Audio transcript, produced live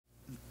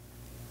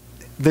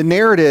The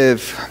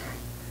narrative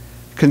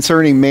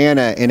concerning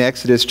manna in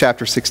Exodus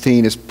chapter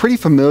 16 is pretty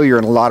familiar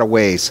in a lot of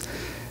ways.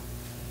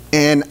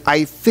 And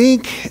I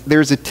think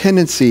there's a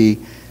tendency,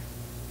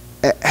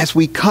 as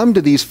we come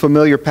to these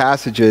familiar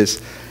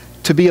passages,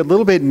 to be a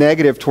little bit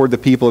negative toward the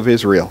people of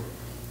Israel.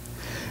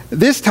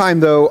 This time,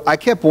 though, I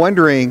kept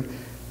wondering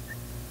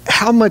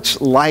how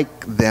much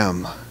like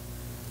them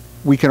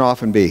we can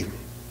often be.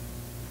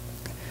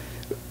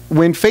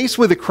 When faced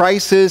with a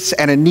crisis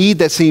and a need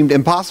that seemed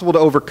impossible to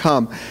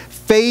overcome,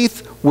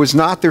 faith was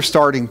not their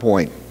starting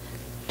point.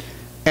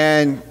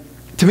 And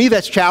to me,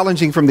 that's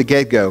challenging from the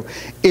get-go.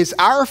 Is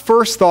our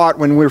first thought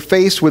when we're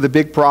faced with a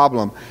big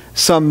problem,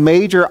 some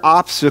major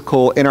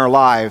obstacle in our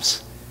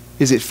lives,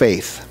 is it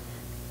faith?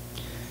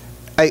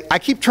 I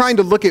keep trying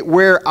to look at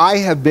where I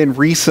have been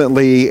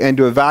recently and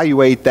to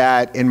evaluate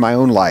that in my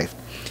own life.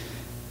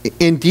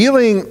 In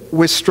dealing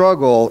with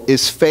struggle,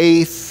 is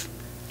faith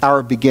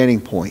our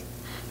beginning point?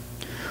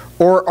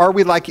 Or are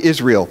we like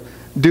Israel?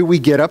 Do we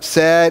get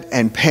upset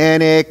and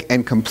panic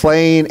and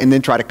complain and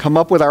then try to come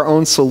up with our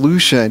own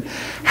solution?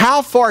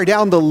 How far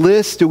down the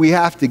list do we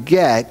have to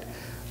get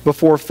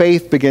before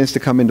faith begins to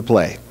come into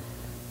play?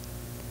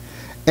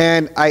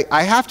 And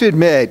I have to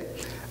admit,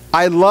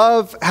 I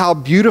love how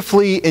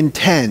beautifully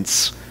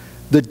intense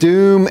the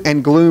doom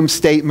and gloom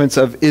statements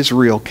of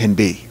Israel can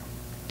be.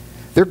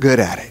 They're good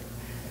at it.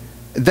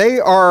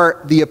 They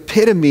are the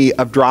epitome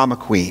of drama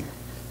queen.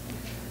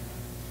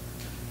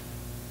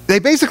 They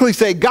basically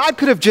say God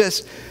could have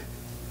just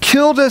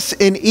killed us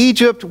in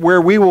Egypt where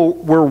we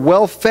were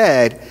well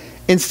fed,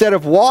 instead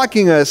of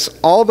walking us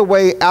all the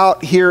way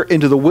out here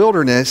into the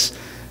wilderness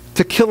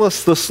to kill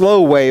us the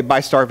slow way by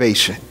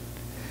starvation.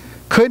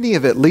 Couldn't he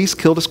have at least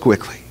killed us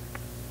quickly?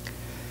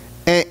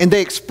 And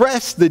they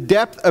express the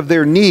depth of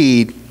their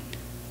need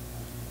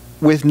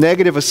with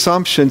negative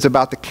assumptions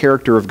about the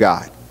character of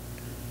God.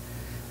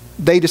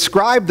 They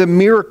describe the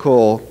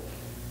miracle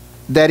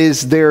that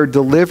is their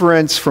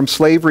deliverance from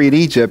slavery in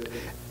Egypt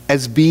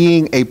as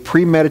being a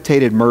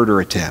premeditated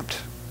murder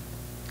attempt.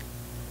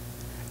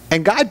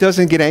 And God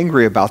doesn't get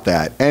angry about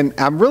that. And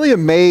I'm really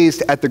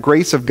amazed at the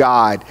grace of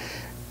God.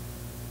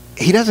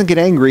 He doesn't get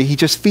angry, he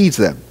just feeds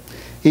them.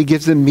 He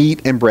gives them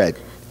meat and bread.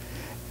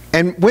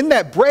 And when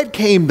that bread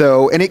came,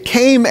 though, and it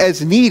came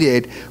as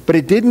needed, but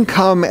it didn't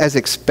come as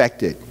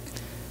expected.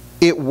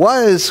 It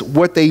was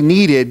what they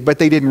needed, but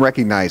they didn't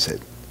recognize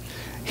it.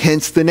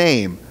 Hence the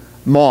name,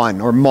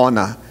 Mon or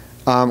Manna,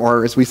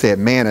 or as we say it,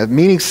 manna,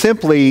 meaning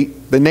simply,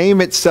 the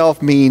name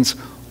itself means,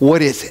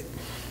 what is it?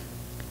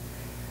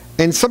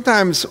 And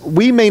sometimes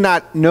we may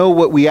not know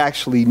what we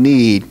actually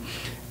need,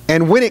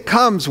 and when it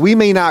comes, we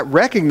may not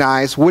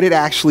recognize what it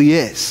actually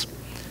is.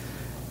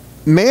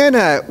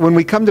 Manna, when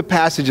we come to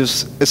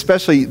passages,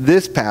 especially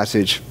this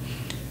passage,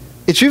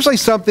 it's usually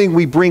something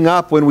we bring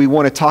up when we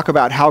want to talk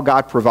about how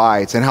God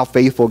provides and how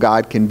faithful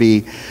God can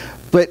be.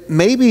 But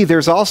maybe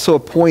there's also a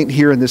point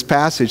here in this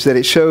passage that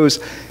it shows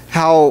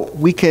how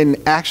we can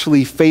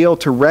actually fail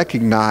to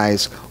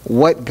recognize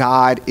what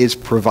God is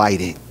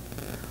providing,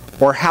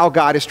 or how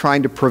God is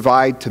trying to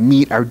provide to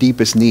meet our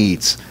deepest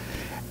needs.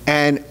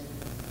 And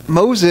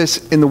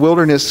Moses in the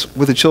wilderness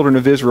with the children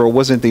of Israel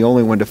wasn't the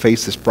only one to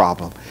face this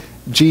problem.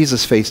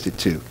 Jesus faced it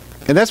too.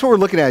 And that's what we're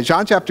looking at.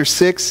 John chapter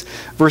 6,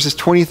 verses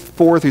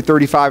 24 through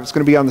 35. It's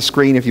going to be on the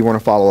screen if you want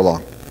to follow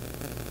along.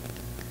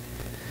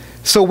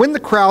 So when the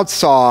crowd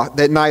saw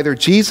that neither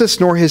Jesus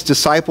nor his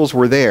disciples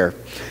were there,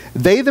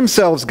 they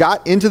themselves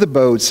got into the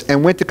boats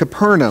and went to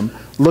Capernaum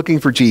looking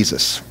for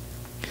Jesus.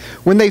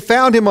 When they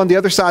found him on the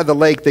other side of the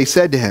lake, they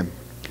said to him,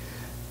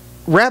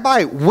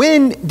 "Rabbi,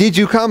 when did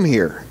you come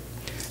here?"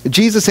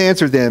 Jesus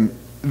answered them,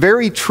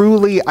 "Very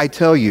truly I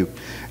tell you,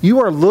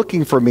 you are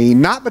looking for me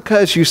not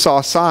because you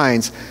saw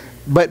signs,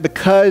 but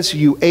because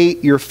you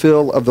ate your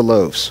fill of the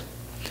loaves.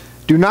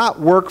 Do not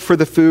work for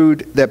the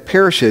food that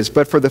perishes,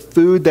 but for the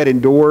food that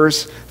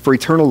endures for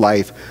eternal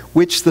life,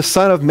 which the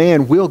Son of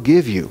Man will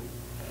give you.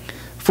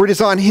 For it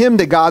is on him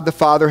that God the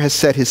Father has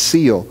set his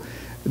seal."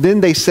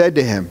 Then they said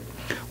to him,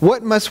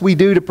 "What must we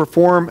do to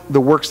perform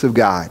the works of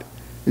God?"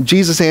 And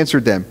Jesus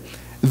answered them,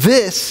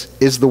 "This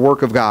is the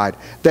work of God,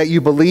 that you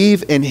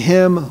believe in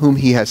him whom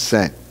he has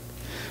sent."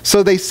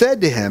 So they said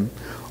to him,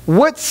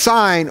 "What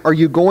sign are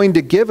you going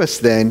to give us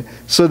then,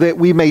 so that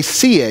we may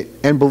see it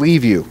and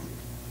believe you?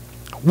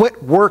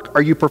 What work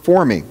are you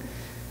performing?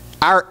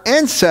 Our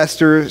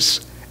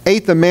ancestors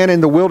ate the manna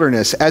in the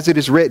wilderness, as it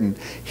is written,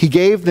 he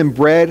gave them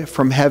bread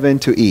from heaven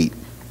to eat."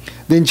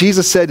 Then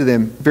Jesus said to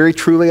them, "Very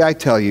truly I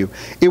tell you,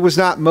 it was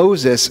not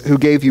Moses who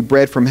gave you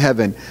bread from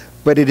heaven,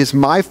 but it is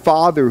my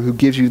Father who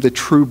gives you the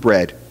true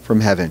bread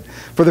from heaven.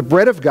 For the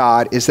bread of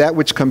God is that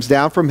which comes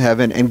down from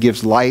heaven and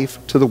gives life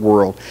to the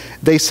world."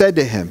 They said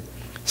to him,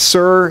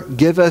 "Sir,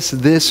 give us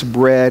this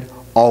bread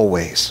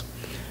always."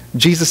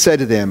 Jesus said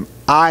to them,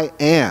 "I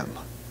am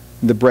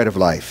the bread of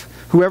life.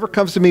 Whoever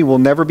comes to me will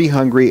never be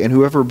hungry, and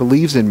whoever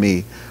believes in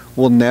me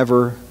will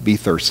never be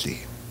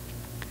thirsty."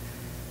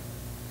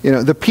 You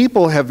know, the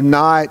people have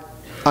not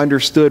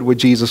understood what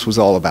Jesus was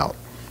all about.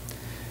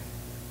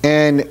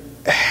 And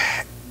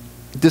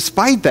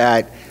despite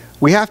that,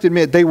 we have to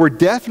admit they were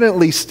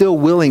definitely still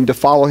willing to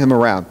follow him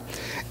around.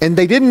 And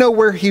they didn't know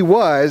where he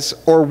was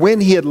or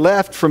when he had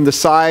left from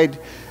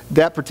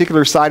that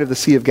particular side of the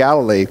Sea of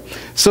Galilee.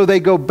 So they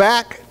go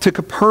back to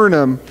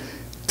Capernaum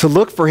to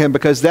look for him,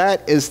 because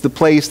that is the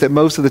place that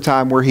most of the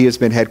time where he has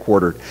been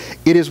headquartered.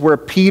 It is where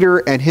Peter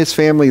and his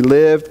family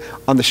lived,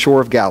 on the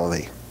shore of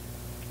Galilee.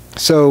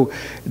 So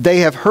they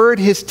have heard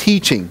his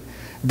teaching.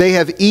 They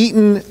have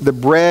eaten the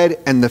bread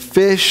and the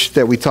fish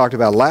that we talked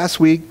about last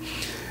week.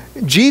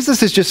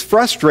 Jesus is just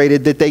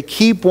frustrated that they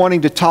keep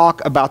wanting to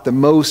talk about the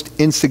most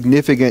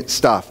insignificant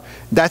stuff.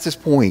 That's his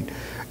point.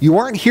 You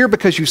aren't here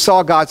because you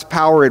saw God's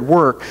power at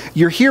work.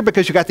 You're here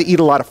because you got to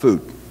eat a lot of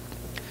food.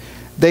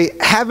 They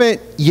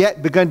haven't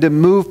yet begun to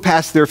move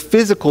past their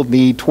physical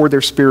need toward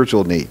their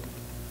spiritual need.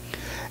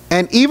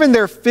 And even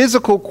their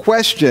physical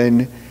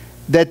question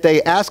that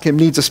they ask him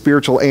needs a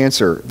spiritual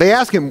answer. They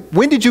ask him,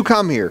 when did you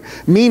come here?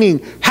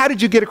 Meaning, how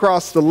did you get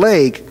across the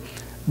lake?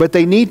 But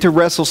they need to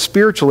wrestle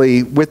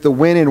spiritually with the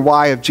when and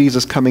why of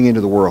Jesus coming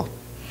into the world.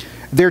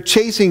 They're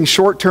chasing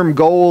short-term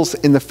goals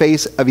in the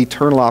face of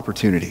eternal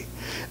opportunity.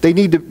 They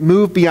need to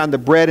move beyond the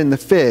bread and the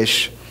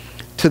fish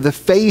to the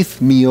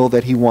faith meal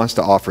that he wants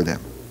to offer them.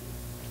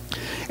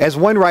 As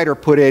one writer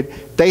put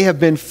it, they have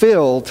been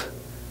filled,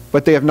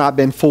 but they have not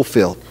been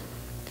fulfilled.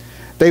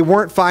 They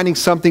weren't finding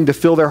something to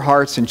fill their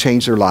hearts and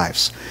change their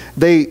lives.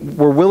 They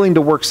were willing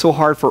to work so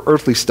hard for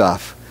earthly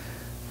stuff,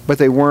 but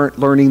they weren't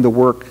learning the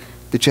work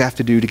that you have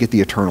to do to get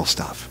the eternal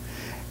stuff.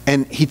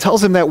 And he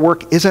tells them that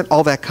work isn't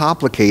all that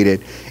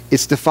complicated.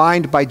 It's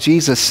defined by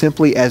Jesus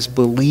simply as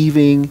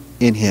believing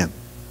in him.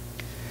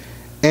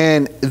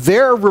 And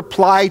their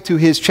reply to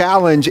his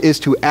challenge is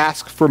to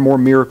ask for more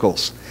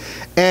miracles.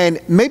 And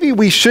maybe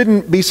we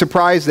shouldn't be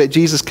surprised that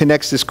Jesus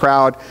connects this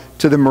crowd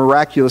to the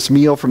miraculous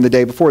meal from the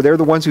day before. They're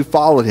the ones who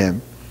followed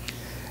him.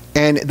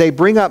 And they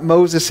bring up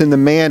Moses and the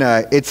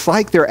manna. It's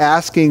like they're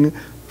asking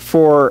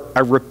for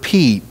a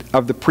repeat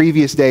of the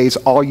previous day's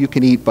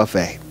all-you-can-eat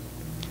buffet.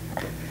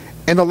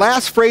 And the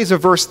last phrase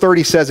of verse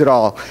 30 says it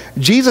all.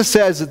 Jesus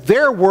says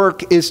their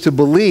work is to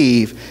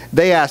believe.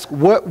 They ask,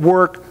 what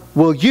work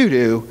will you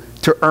do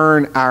to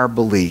earn our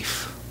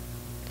belief?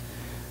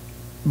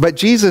 But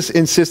Jesus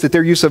insists that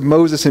their use of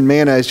Moses and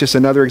manna is just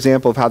another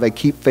example of how they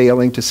keep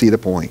failing to see the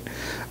point.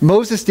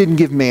 Moses didn't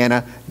give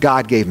manna,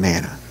 God gave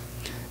manna.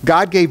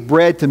 God gave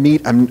bread to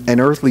meet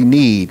an earthly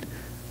need,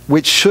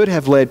 which should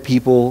have led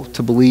people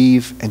to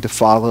believe and to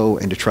follow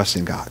and to trust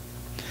in God.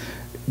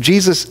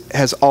 Jesus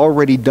has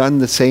already done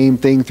the same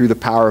thing through the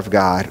power of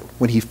God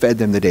when he fed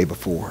them the day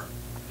before.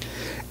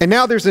 And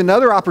now there's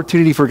another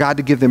opportunity for God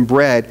to give them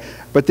bread,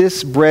 but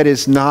this bread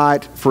is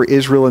not for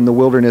Israel in the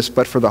wilderness,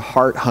 but for the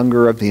heart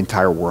hunger of the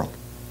entire world.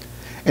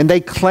 And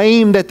they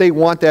claim that they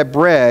want that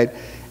bread,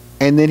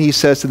 and then he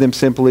says to them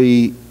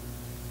simply,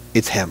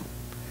 it's him.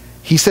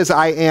 He says,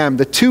 I am,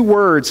 the two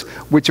words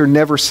which are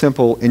never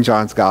simple in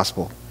John's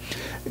gospel.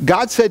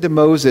 God said to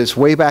Moses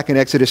way back in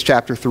Exodus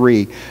chapter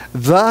 3,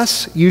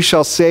 thus you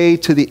shall say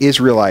to the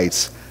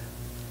Israelites,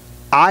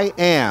 I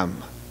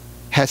am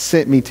has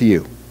sent me to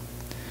you.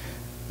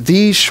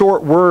 These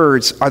short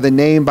words are the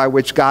name by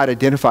which God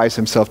identifies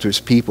himself to his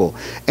people.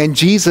 And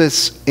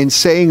Jesus, in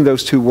saying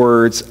those two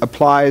words,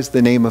 applies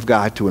the name of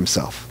God to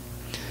himself.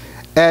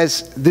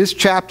 As this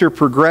chapter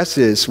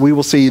progresses, we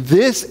will see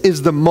this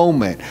is the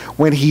moment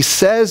when he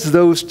says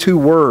those two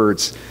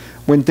words,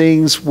 when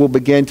things will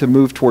begin to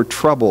move toward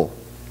trouble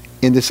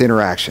in this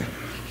interaction.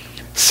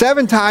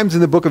 7 times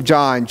in the book of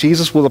John,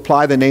 Jesus will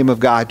apply the name of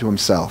God to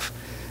himself,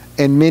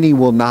 and many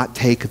will not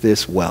take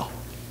this well.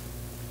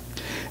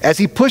 As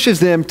he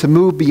pushes them to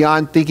move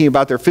beyond thinking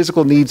about their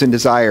physical needs and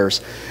desires,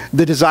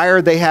 the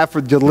desire they have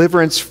for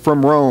deliverance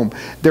from Rome,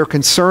 their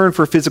concern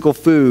for physical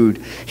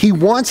food, he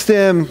wants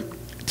them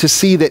to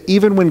see that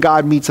even when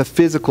God meets a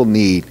physical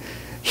need,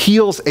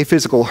 heals a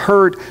physical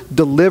hurt,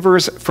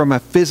 delivers from a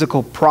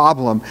physical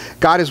problem,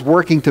 God is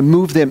working to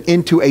move them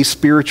into a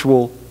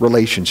spiritual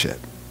relationship.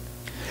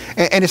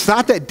 And it's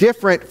not that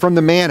different from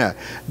the manna.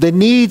 The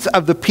needs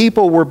of the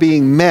people were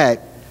being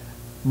met,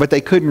 but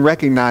they couldn't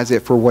recognize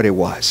it for what it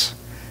was.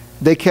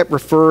 They kept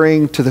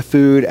referring to the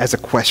food as a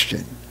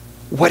question.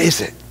 What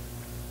is it?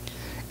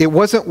 It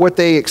wasn't what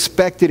they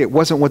expected. It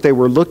wasn't what they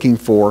were looking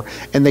for.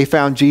 And they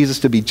found Jesus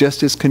to be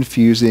just as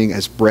confusing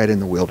as bread in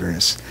the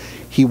wilderness.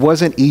 He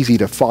wasn't easy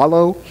to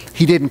follow.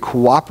 He didn't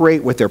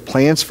cooperate with their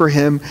plans for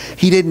him.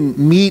 He didn't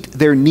meet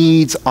their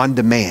needs on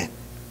demand.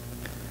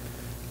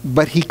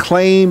 But he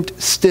claimed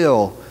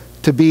still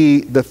to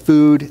be the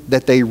food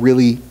that they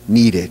really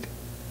needed.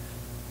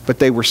 But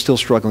they were still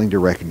struggling to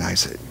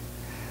recognize it.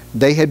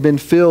 They had been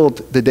filled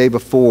the day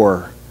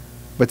before,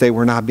 but they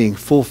were not being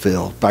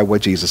fulfilled by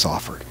what Jesus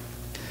offered.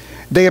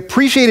 They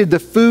appreciated the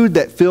food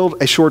that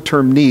filled a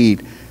short-term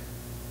need,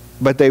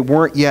 but they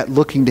weren't yet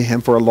looking to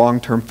him for a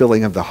long-term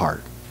filling of the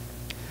heart.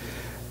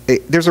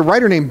 There's a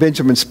writer named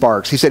Benjamin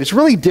Sparks. He said, it's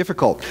really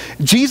difficult.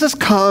 Jesus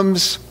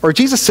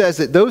says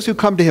that those who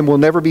come to him will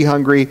never be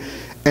hungry,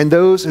 and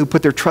those who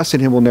put their trust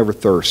in him will never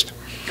thirst.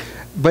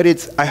 But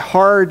it's a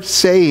hard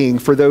saying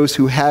for those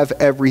who have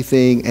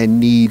everything and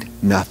need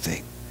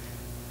nothing.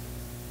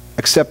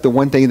 except the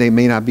one thing they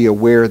may not be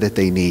aware that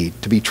they need,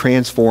 to be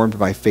transformed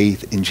by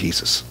faith in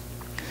Jesus.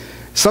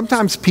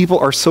 Sometimes people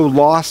are so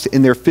lost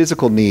in their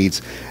physical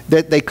needs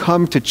that they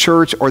come to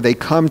church or they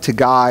come to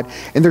God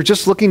and they're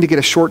just looking to get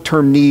a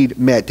short-term need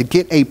met, to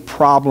get a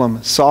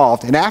problem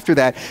solved. And after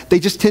that, they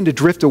just tend to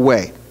drift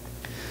away.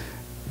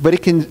 But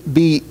it can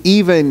be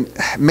even,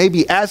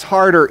 maybe as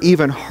hard or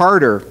even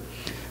harder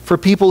for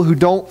people who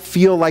don't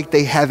feel like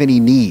they have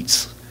any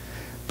needs,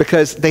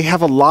 because they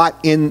have a lot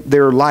in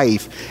their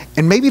life.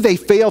 And maybe they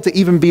fail to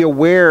even be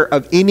aware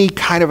of any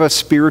kind of a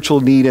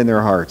spiritual need in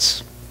their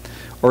hearts,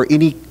 or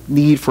any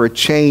need for a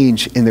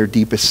change in their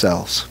deepest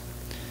selves.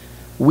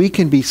 We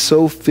can be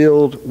so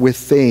filled with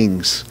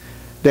things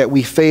that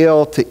we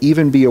fail to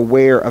even be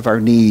aware of our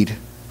need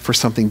for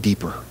something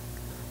deeper,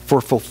 for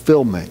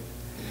fulfillment.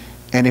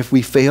 And if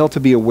we fail to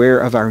be aware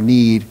of our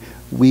need,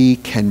 we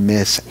can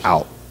miss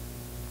out.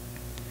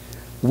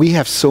 We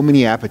have so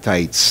many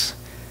appetites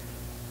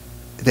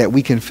that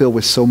we can fill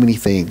with so many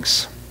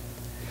things.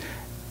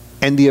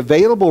 And the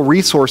available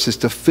resources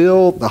to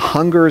fill the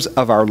hungers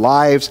of our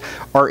lives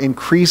are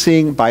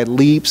increasing by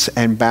leaps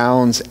and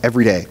bounds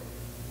every day.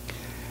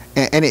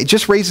 And it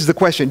just raises the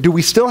question, do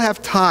we still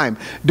have time?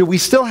 Do we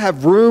still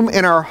have room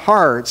in our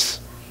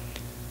hearts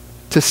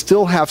to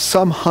still have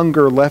some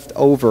hunger left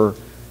over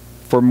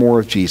for more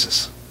of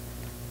Jesus?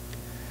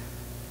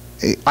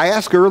 I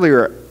asked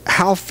earlier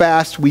how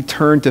fast we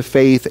turn to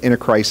faith in a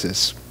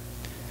crisis.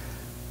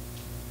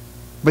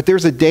 But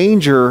there's a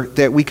danger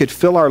that we could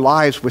fill our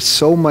lives with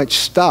so much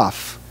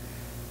stuff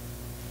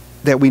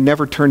that we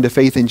never turn to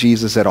faith in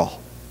Jesus at all.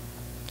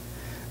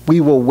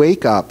 We will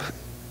wake up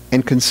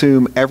and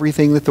consume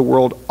everything that the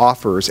world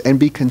offers and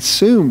be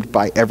consumed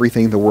by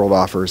everything the world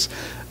offers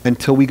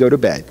until we go to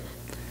bed.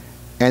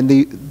 And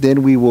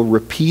then we will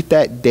repeat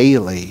that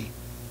daily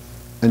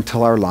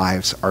until our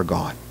lives are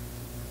gone.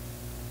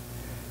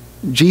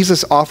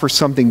 Jesus offers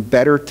something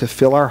better to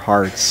fill our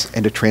hearts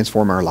and to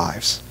transform our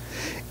lives,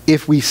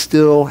 if we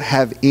still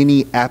have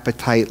any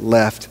appetite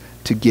left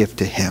to give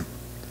to him.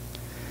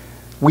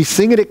 We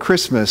sing it at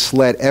Christmas,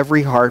 let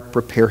every heart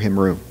prepare him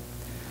room.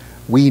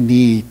 We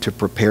need to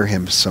prepare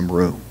him some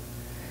room.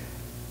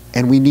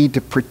 And we need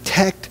to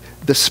protect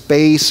the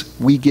space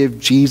we give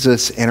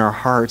Jesus in our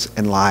hearts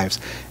and lives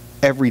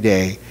every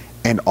day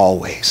and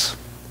always.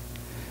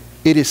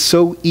 It is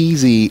so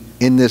easy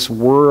in this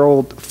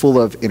world full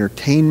of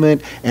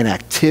entertainment and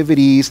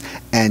activities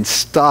and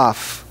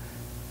stuff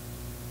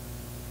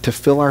to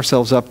fill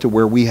ourselves up to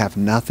where we have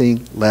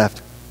nothing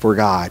left for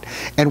God.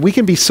 And we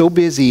can be so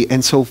busy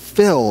and so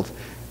filled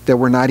that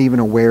we're not even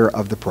aware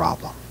of the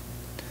problem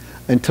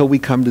until we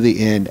come to the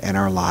end and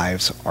our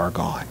lives are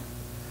gone.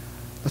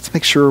 Let's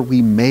make sure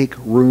we make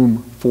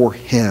room for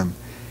him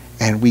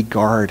and we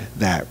guard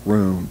that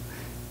room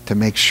to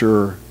make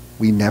sure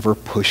we never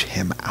push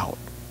him out.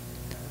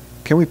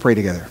 Can we pray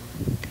together?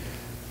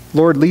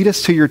 Lord, lead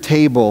us to your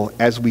table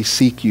as we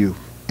seek you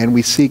and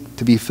we seek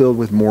to be filled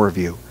with more of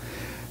you.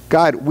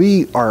 God,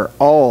 we are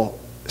all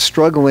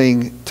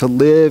struggling to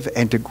live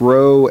and to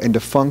grow and to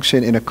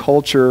function in a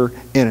culture,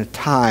 in a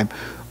time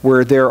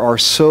where there are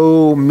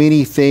so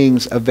many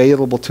things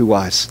available to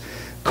us,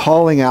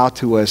 calling out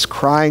to us,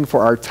 crying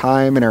for our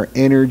time and our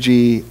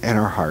energy and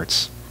our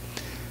hearts.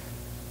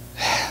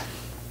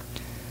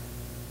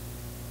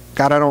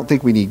 God, I don't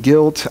think we need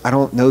guilt. I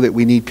don't know that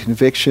we need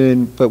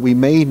conviction, but we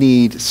may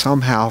need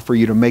somehow for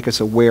you to make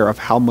us aware of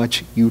how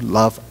much you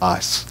love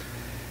us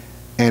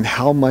and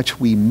how much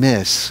we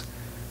miss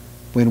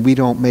when we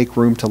don't make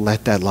room to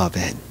let that love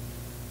in.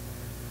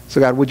 So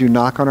God, would you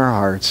knock on our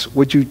hearts?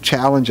 Would you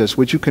challenge us?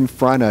 Would you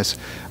confront us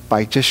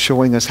by just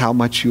showing us how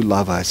much you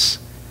love us?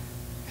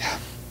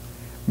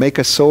 Make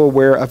us so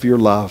aware of your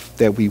love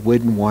that we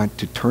wouldn't want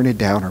to turn it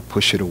down or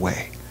push it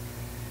away.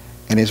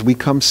 And as we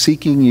come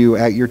seeking you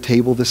at your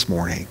table this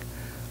morning,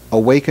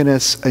 awaken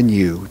us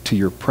anew to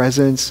your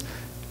presence,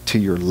 to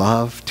your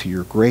love, to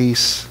your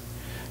grace,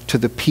 to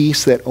the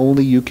peace that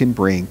only you can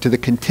bring, to the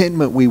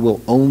contentment we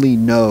will only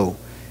know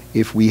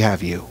if we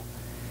have you.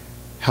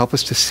 Help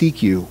us to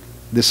seek you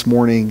this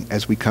morning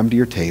as we come to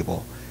your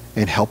table,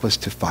 and help us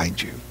to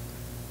find you.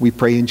 We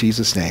pray in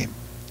Jesus' name.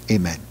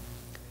 Amen.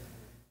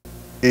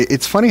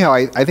 It's funny how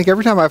I think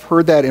every time I've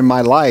heard that in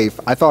my life,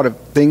 I thought of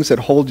things that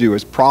hold you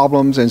as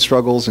problems and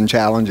struggles and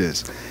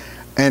challenges.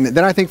 And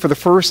then I think for the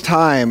first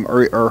time,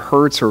 or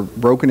hurts or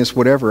brokenness,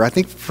 whatever, I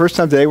think the first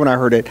time today when I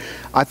heard it,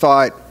 I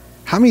thought,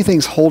 how many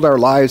things hold our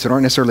lives that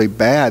aren't necessarily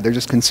bad? They're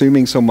just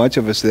consuming so much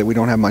of us that we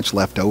don't have much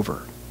left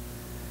over.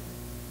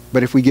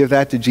 But if we give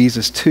that to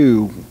Jesus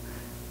too,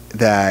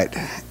 that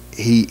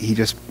he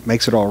just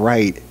makes it all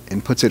right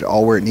and puts it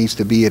all where it needs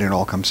to be, and it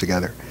all comes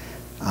together.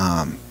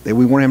 That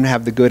we want him to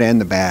have the good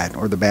and the bad,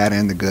 or the bad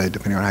and the good,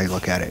 depending on how you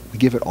look at it. We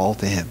give it all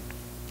to him,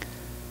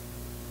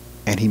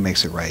 and he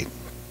makes it right.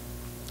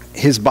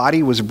 His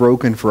body was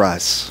broken for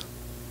us,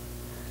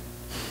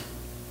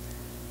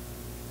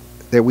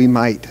 that we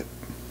might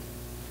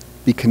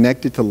be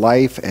connected to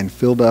life and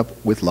filled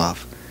up with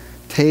love.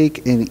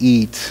 Take and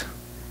eat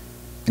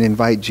and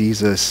invite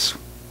Jesus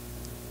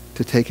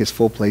to take his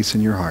full place in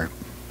your heart.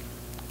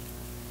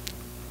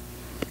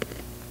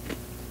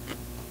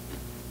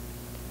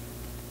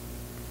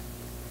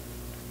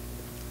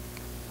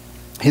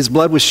 His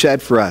blood was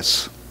shed for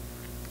us,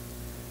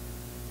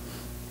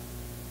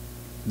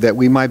 that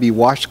we might be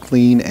washed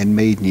clean and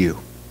made new.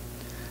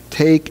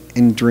 Take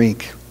and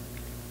drink,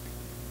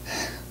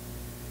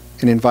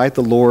 and invite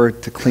the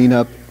Lord to clean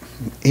up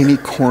any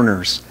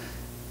corners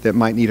that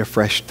might need a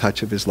fresh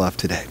touch of his love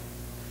today.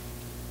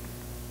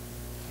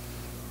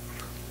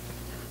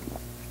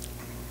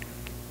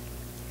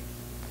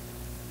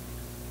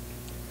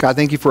 God,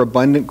 thank you for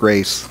abundant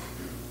grace,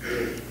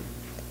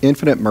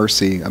 infinite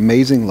mercy,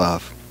 amazing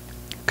love,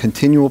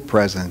 continual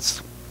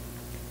presence,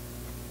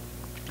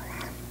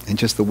 and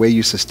just the way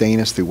you sustain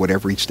us through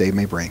whatever each day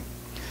may bring.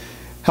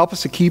 Help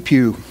us to keep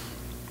you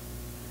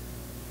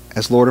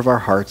as Lord of our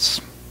hearts,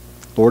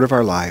 Lord of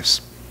our lives,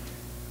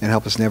 and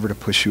help us never to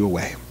push you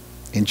away.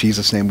 In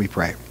Jesus' name we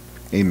pray.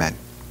 Amen.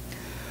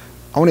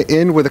 I want to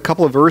end with a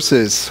couple of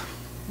verses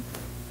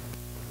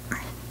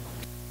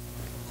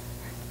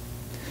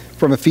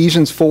from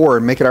Ephesians 4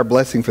 and make it our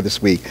blessing for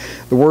this week.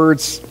 The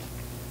words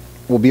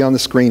will be on the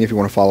screen if you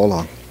want to follow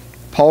along.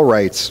 Paul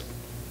writes,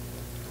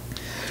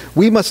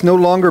 "We must no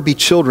longer be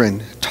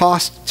children,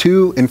 tossed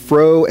to and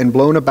fro and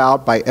blown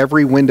about by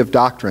every wind of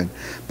doctrine,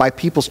 by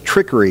people's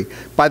trickery,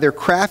 by their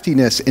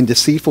craftiness and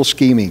deceitful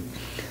scheming.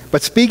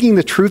 But speaking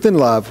the truth in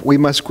love, we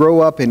must grow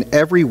up in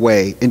every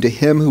way into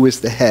him who is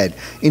the head,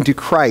 into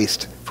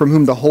Christ, from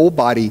whom the whole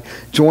body,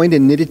 joined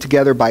and knitted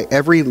together by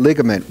every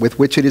ligament with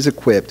which it is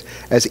equipped,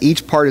 as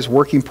each part is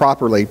working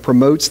properly,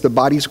 promotes the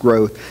body's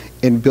growth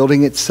in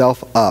building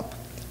itself up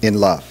in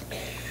love."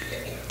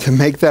 To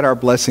make that our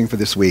blessing for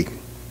this week.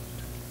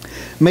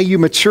 May you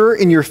mature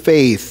in your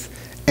faith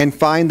and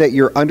find that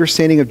your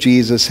understanding of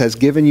Jesus has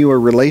given you a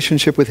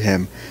relationship with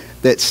him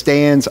that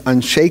stands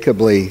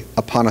unshakably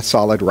upon a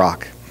solid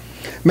rock.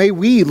 May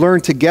we learn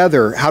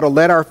together how to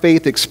let our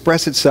faith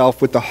express itself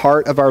with the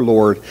heart of our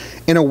Lord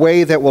in a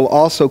way that will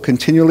also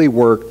continually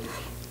work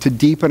to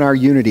deepen our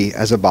unity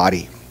as a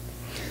body.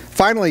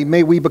 Finally,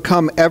 may we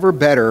become ever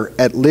better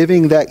at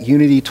living that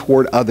unity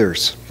toward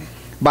others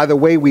by the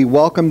way we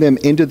welcome them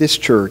into this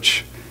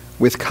church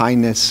with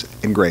kindness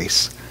and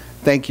grace.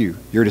 Thank you.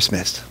 You're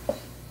dismissed.